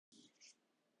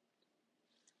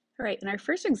All right, in our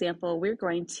first example, we're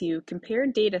going to compare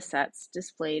data sets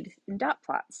displayed in dot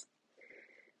plots.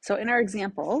 So in our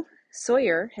example,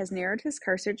 Sawyer has narrowed his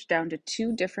car search down to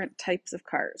two different types of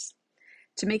cars.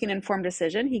 To make an informed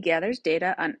decision, he gathers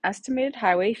data on estimated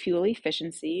highway fuel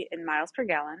efficiency in miles per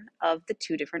gallon of the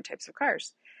two different types of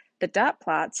cars. The dot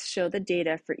plots show the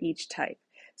data for each type.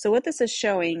 So what this is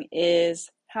showing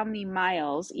is how many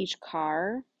miles each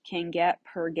car can get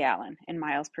per gallon in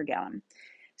miles per gallon.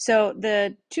 So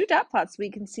the two dot plots we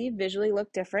can see visually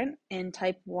look different. In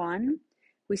type 1,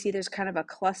 we see there's kind of a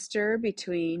cluster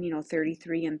between,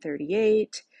 33 and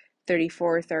 38,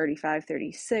 34, 35,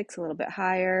 36, a little bit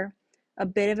higher. A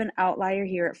bit of an outlier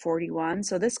here at 41.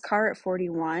 So this car at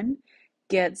 41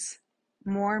 gets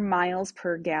more miles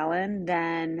per gallon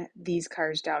than these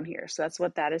cars down here. So that's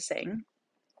what that is saying.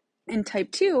 In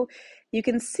type 2, you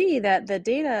can see that the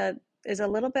data is a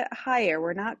little bit higher.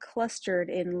 We're not clustered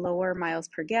in lower miles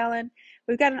per gallon.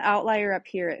 We've got an outlier up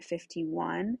here at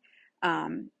 51.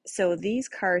 So these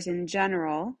cars in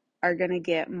general are going to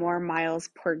get more miles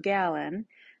per gallon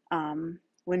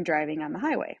when driving on the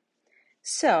highway.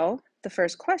 So the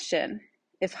first question,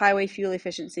 if highway fuel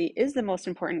efficiency is the most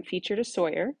important feature to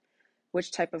Sawyer,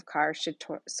 which type of car should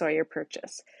Sawyer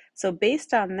purchase? So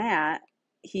based on that,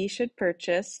 he should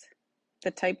purchase the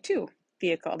type 2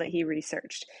 vehicle that he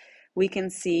researched. We can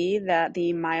see that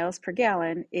the miles per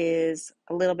gallon is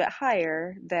a little bit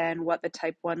higher than what the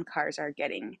type 1 cars are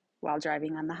getting while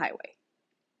driving on the highway.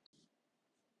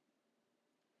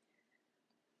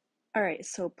 All right,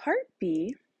 so part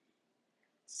B,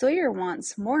 Sawyer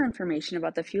wants more information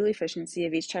about the fuel efficiency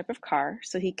of each type of car,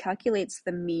 so he calculates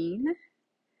the mean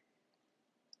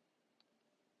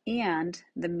and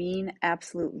the mean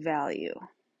absolute value.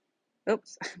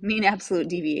 Mean absolute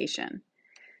deviation.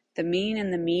 The mean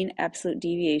and the mean absolute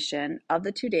deviation of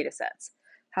the two data sets.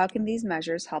 How can these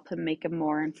measures help him make a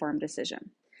more informed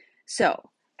decision? So,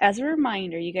 as a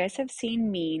reminder, you guys have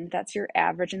seen mean, that's your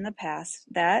average in the past.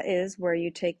 That is where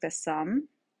you take the sum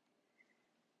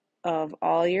of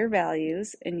all your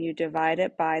values and you divide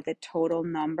it by the total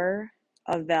number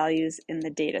of values in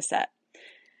the data set.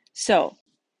 So,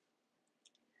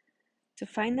 to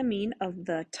find the mean of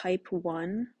the type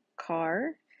 1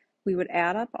 car, we would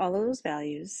add up all of those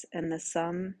values and the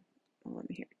sum, let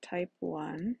me hear, type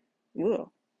 1,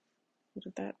 whoa,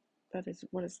 okay.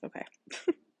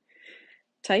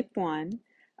 Type 1,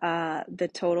 the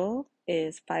total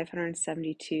is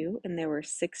 572 and there were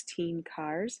 16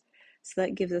 cars. So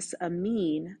that gives us a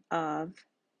mean of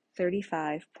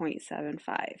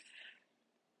 35.75.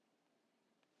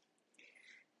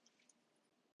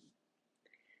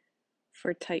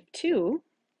 For type 2,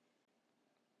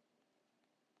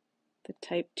 the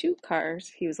type 2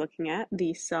 cars he was looking at,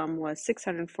 the sum was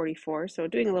 644. So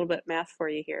doing a little bit of math for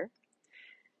you here.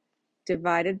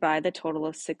 Divided by the total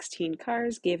of 16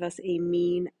 cars gave us a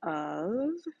mean of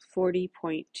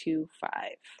 40.25.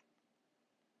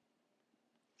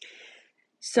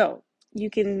 So you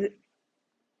can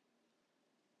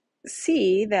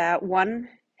see that one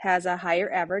has a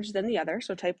higher average than the other.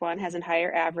 So type 1 has a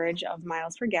higher average of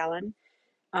miles per gallon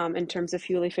in terms of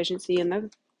fuel efficiency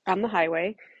on the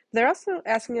highway. They're also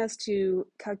asking us to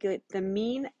calculate the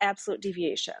mean absolute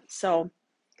deviation. So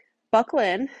buckle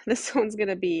in. This one's going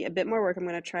to be a bit more work. I'm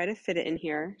going to try to fit it in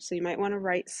here. So you might want to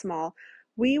write small.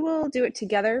 We will do it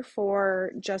together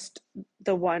for just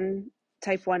the one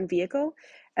type 1 vehicle.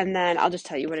 And then I'll just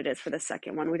tell you what it is for the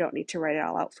second one. We don't need to write it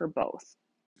all out for both.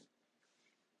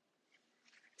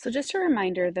 So just a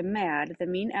reminder, the MAD, the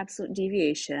mean absolute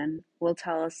deviation, will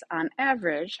tell us on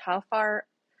average how far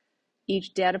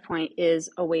each data point is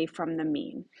away from the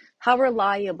mean. How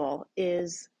reliable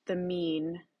is the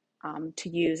mean to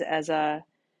use as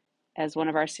one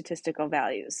of our statistical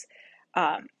values?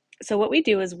 So what we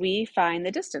do is we find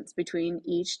the distance between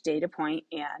each data point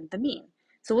and the mean.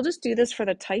 So we'll just do this for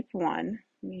the type 1.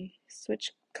 Let me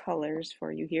switch colors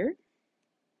for you here.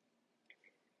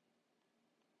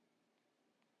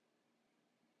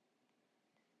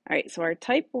 All right, so our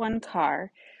type 1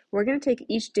 car, we're going to take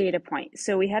each data point.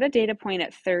 So we had a data point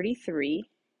at 33,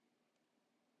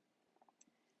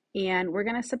 and we're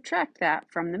going to subtract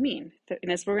that from the mean. And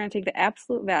this, we're going to take the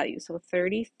absolute value. So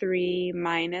 33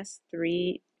 minus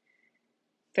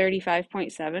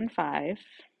 35.75.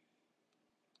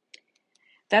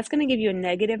 That's going to give you a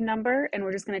negative number, and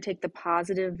we're just going to take the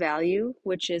positive value,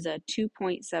 which is a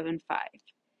 2.75.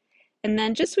 And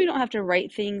then just so we don't have to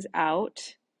write things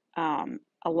out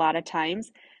a lot of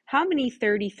times, how many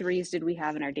 33s did we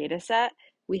have in our data set?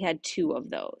 We had 2 of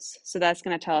those. So that's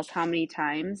going to tell us how many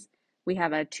times we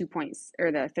have a 2 points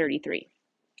or the 33.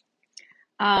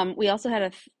 We also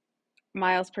had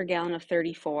miles per gallon of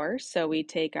 34. So we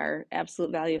take our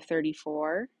absolute value of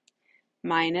 34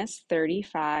 minus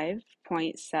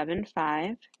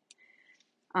 35.75.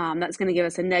 That's going to give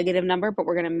us a negative number, but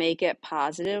we're going to make it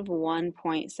positive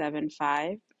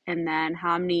 1.75. And then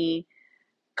how many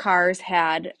cars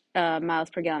had miles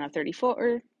per gallon of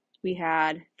 34? We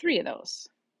had 3 of those.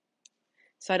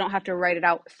 So I don't have to write it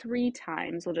out 3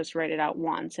 times. We'll just write it out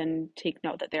once and take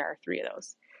note that there are 3 of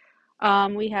those.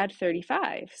 We had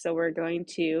 35. So we're going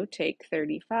to take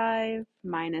 35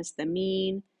 minus the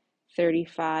mean,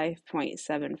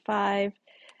 35.75.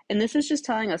 And this is just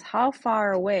telling us how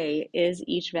far away is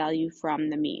each value from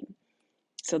the mean.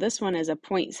 So this one is a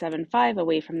 0.75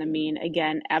 away from the mean.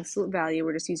 Again, absolute value,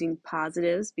 we're just using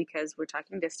positives because we're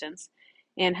talking distance.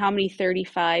 And how many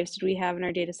 35s did we have in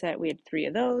our data set? We had 3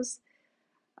 of those.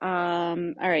 All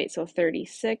right, so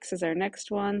 36 is our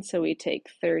next one. So we take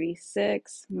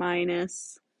 36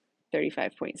 minus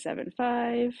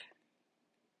 35.75.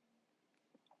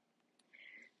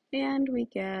 And we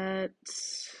get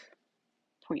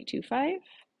 0.25.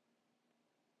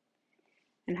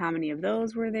 And how many of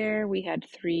those were there? We had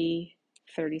 3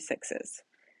 36s.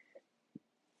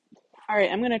 All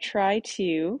right, I'm going to try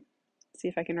to see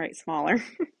if I can write smaller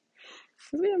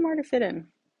because we have more to fit in.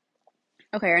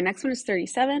 Okay, our next one is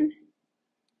 37.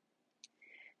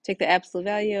 Take the absolute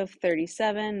value of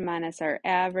 37 minus our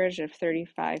average of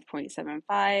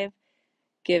 35.75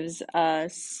 gives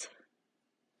us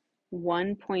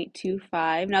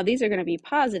 1.25. Now these are going to be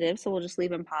positive, so we'll just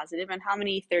leave them positive. And how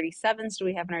many 37s do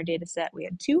we have in our data set? We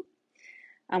had 2.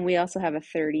 We also have a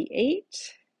 38.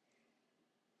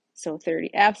 So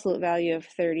absolute value of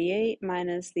 38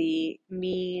 minus the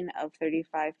mean of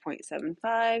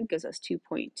 35.75 gives us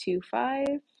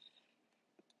 2.25.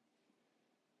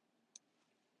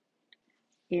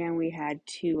 And we had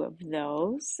 2 of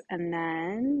those. And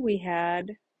then we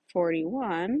had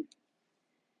 41.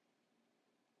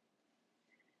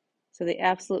 So the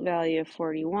absolute value of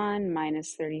 41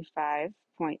 minus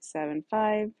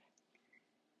 35.75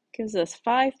 gives us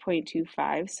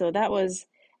 5.25. So that was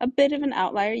a bit of an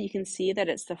outlier. You can see that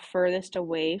it's the furthest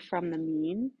away from the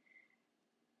mean.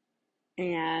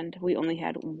 And we only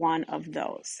had 1 of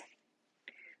those.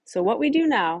 So what we do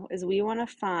now is we want to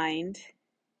find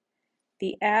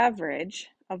the average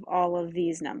of all of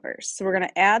these numbers. So we're going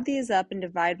to add these up and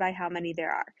divide by how many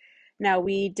there are. Now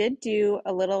we took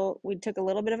a little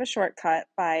bit of a shortcut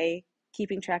by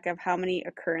keeping track of how many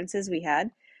occurrences we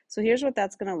had. So here's what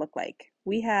that's going to look like.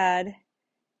 We had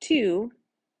 2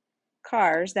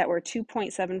 cars that were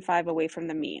 2.75 away from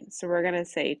the mean. So we're going to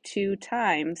say 2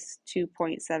 times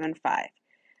 2.75.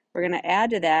 We're going to add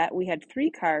to that, we had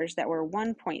 3 cars that were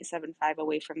 1.75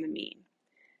 away from the mean.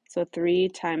 So 3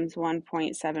 times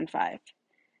 1.75.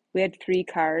 We had 3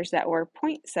 cars that were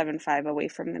 0.75 away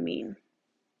from the mean.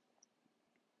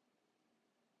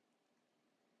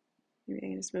 Maybe I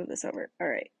can just move this over. All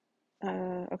right.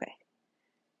 Okay.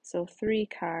 So 3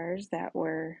 cars that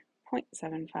were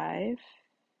 0.75.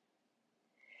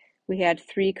 We had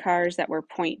 3 cars that were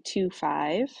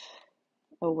 0.25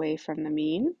 away from the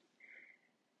mean.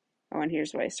 Oh, and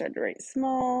here's why I started to write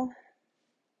small.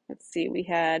 Let's see, we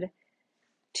had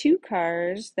 2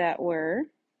 cars that were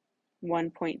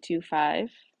 1.25.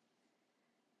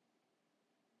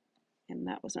 And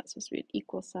that was not supposed to be an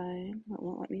equal sign. It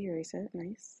won't let me erase it.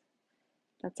 Nice.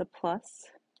 That's a plus.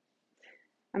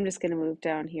 I'm just going to move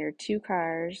down here. 2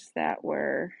 cars that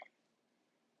were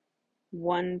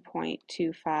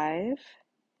 1.25.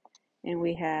 And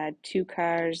we had 2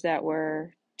 cars that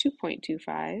were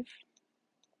 2.25.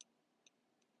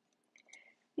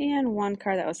 And 1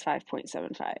 car that was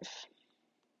 5.75.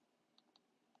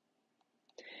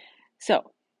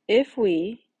 So if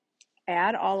we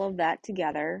add all of that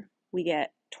together, we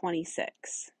get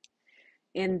 26.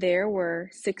 And there were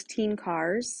 16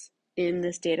 cars in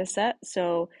this data set.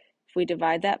 So if we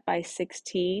divide that by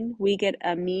 16, we get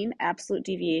a mean absolute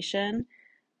deviation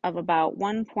of about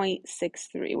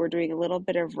 1.63. We're doing a little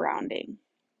bit of rounding.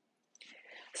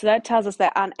 So that tells us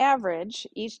that on average,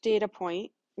 each data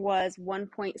point was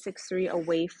 1.63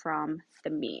 away from the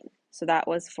mean. So that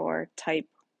was for type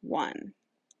 1.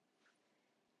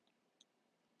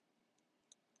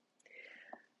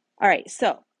 All right,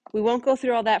 so we won't go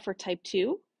through all that for type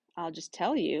 2. I'll just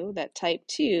tell you that type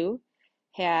 2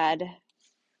 had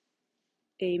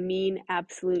a mean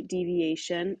absolute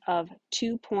deviation of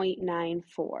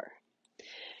 2.94.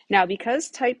 Now,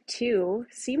 because type 2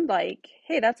 seemed like,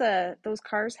 hey, those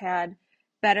cars had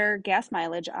better gas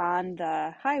mileage on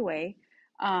the highway,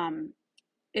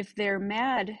 if their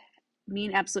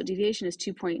mean absolute deviation is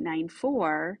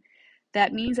 2.94,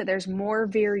 that means that there's more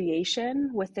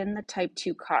variation within the type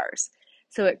 2 cars.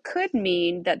 So it could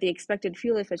mean that the expected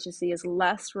fuel efficiency is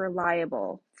less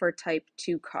reliable for type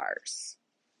 2 cars.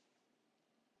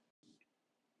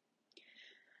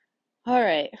 All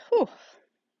right, whew,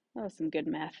 that was some good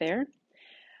math there.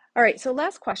 All right, so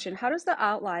last question. How does the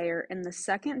outlier in the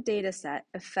second data set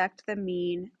affect the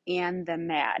mean and the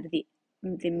MAD,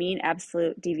 the mean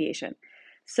absolute deviation?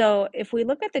 So if we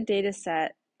look at the data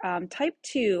set, type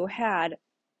 2 had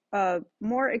a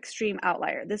more extreme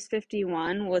outlier. This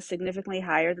 51 was significantly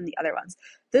higher than the other ones.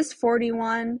 This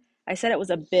 41, I said it was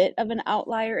a bit of an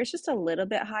outlier. It's just a little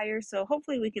bit higher. So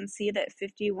hopefully we can see that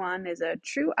 51 is a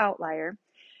true outlier.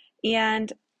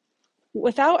 And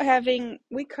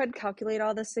we could calculate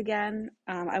all this again.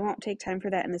 I won't take time for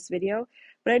that in this video,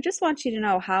 but I just want you to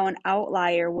know how an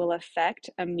outlier will affect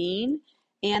a mean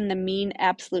and the mean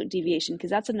absolute deviation, because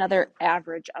that's another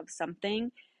average of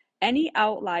something. Any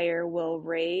outlier will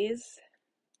raise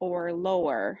or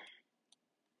lower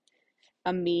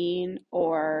a mean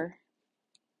or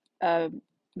a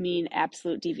mean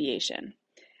absolute deviation.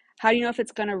 How do you know if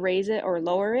it's going to raise it or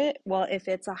lower it? Well, if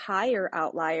it's a higher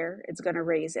outlier, it's going to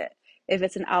raise it. If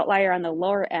it's an outlier on the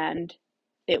lower end,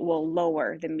 it will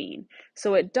lower the mean.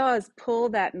 So it does pull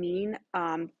that mean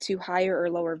to higher or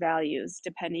lower values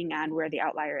depending on where the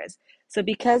outlier is. So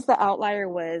because the outlier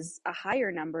was a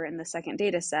higher number in the second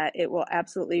data set, it will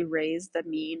absolutely raise the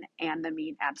mean and the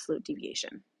mean absolute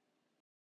deviation.